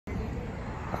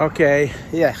Okay,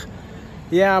 yeah,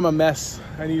 I'm a mess.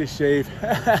 I need a shave.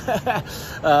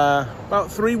 About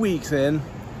 3 weeks in,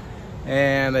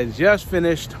 and I just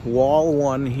finished wall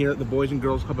 1 here at the Boys and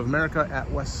Girls Club of America at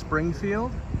West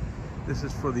Springfield. This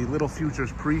is for the Little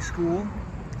Futures preschool,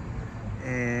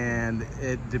 and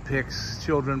it depicts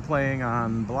children playing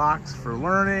on blocks for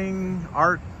learning,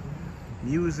 art,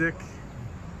 music,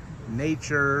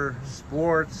 nature,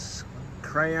 sports,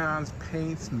 crayons,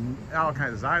 paints, all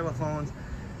kinds of xylophones.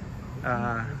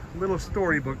 Little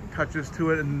storybook touches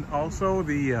to it, and also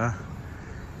the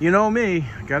you know me,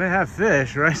 gotta have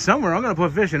fish, right? Somewhere I'm gonna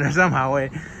put fish in there somehow. You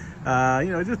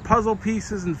know, just puzzle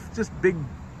pieces and just big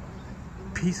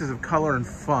pieces of color and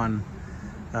fun.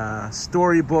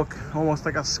 Storybook, almost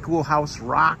like a schoolhouse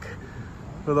rock,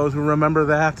 for those who remember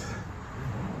that.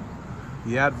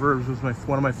 The adverbs was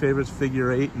one of my favorites.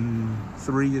 Figure 8 and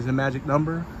 3 is a magic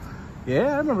number.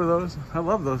 Yeah, I remember those. I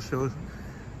love those shows.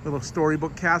 Little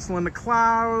storybook castle in the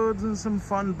clouds and some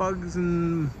fun bugs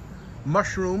and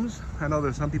mushrooms. I know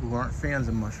there's some people who aren't fans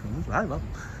of mushrooms, but I love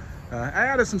them. I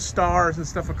added some stars and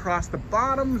stuff across the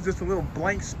bottom, just a little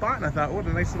blank spot, and I thought, what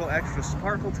a nice little extra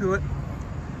sparkle to it.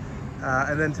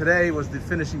 And then today was the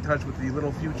finishing touch with the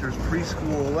Little Futures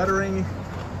preschool lettering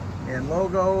and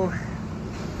logo,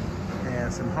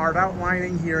 and some hard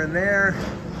outlining here and there.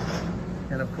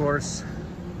 And of course,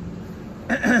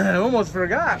 I almost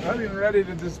forgot. I was even ready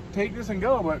to just take this and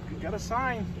go, but you gotta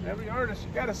sign. Every artist,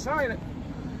 you gotta sign it.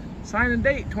 Sign and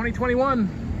date,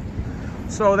 2021.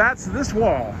 So that's this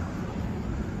wall.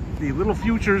 The Little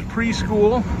Futures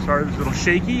preschool. Sorry, it's a little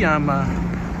shaky. I'm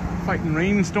fighting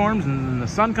rainstorms, and the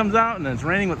sun comes out, and then it's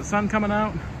raining with the sun coming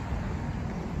out.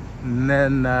 And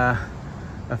then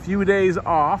a few days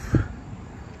off,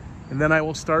 and then I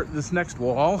will start this next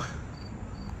wall.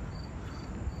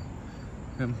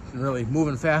 I'm really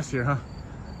moving fast here, huh?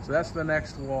 So that's the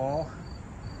next wall,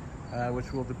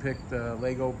 which will depict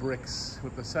Lego bricks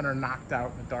with the center knocked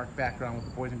out, a dark background with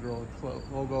the Boys and Girls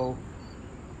logo.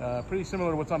 Pretty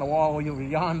similar to what's on the wall over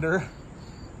yonder,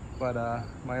 but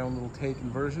my own little take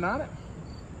and version on it.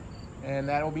 And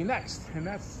that will be next. And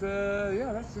that's,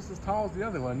 yeah, that's just as tall as the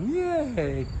other one.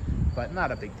 Yay! But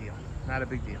not a big deal. Not a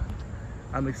big deal.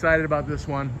 I'm excited about this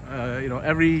one. You know,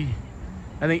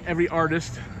 I think every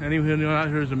artist, anyone who out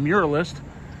here is a muralist,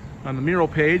 on the mural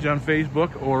page on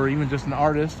Facebook, or even just an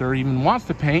artist, or even wants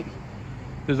to paint,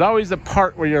 there's always a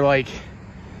part where you're like,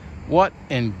 what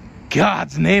in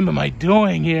God's name am I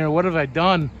doing here? What have I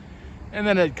done? And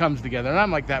then it comes together. And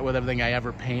I'm like that with everything I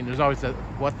ever paint. There's always that,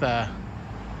 what the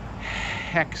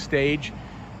heck stage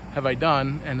have I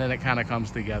done? And then it kind of comes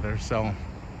together. So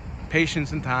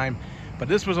patience and time. But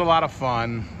this was a lot of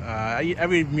fun.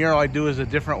 Every mural I do is a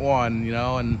different one, you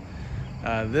know, and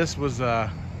this was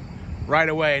right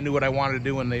away. I knew what I wanted to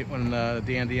do when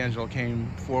Dan D'Angelo came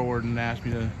forward and asked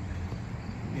me to,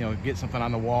 you know, get something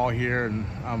on the wall here, and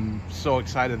I'm so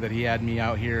excited that he had me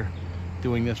out here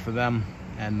doing this for them.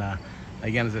 And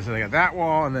again, as I said, I got that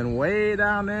wall, and then way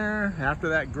down there after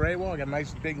that gray wall, I got a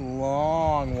nice big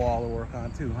long wall to work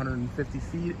on too, 150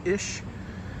 feet-ish.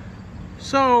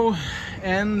 So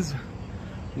ends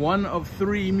one of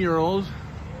 3 murals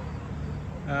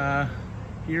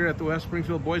here at the West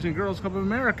Springfield Boys and Girls Club of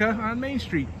America on Main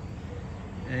Street.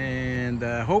 And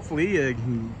hopefully you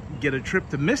can get a trip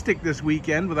to Mystic this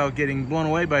weekend without getting blown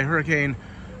away by Hurricane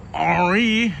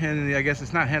Henri. And I guess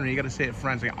it's not Henry, you gotta say it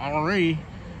French, like Henri.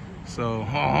 So,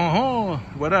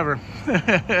 whatever.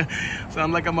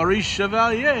 Sound like a Maurice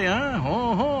Chevalier,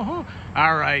 huh?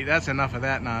 All right, that's enough of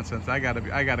that nonsense. I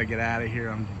gotta get out of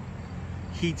here.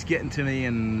 Heat's getting to me,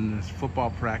 and it's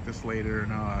football practice later,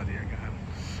 and oh dear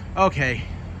God. Okay,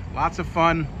 lots of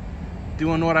fun,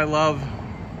 doing what I love,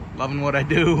 loving what I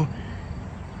do.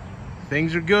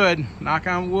 Things are good, knock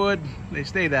on wood, they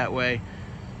stay that way.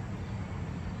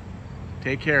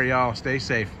 Take care, y'all, stay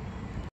safe.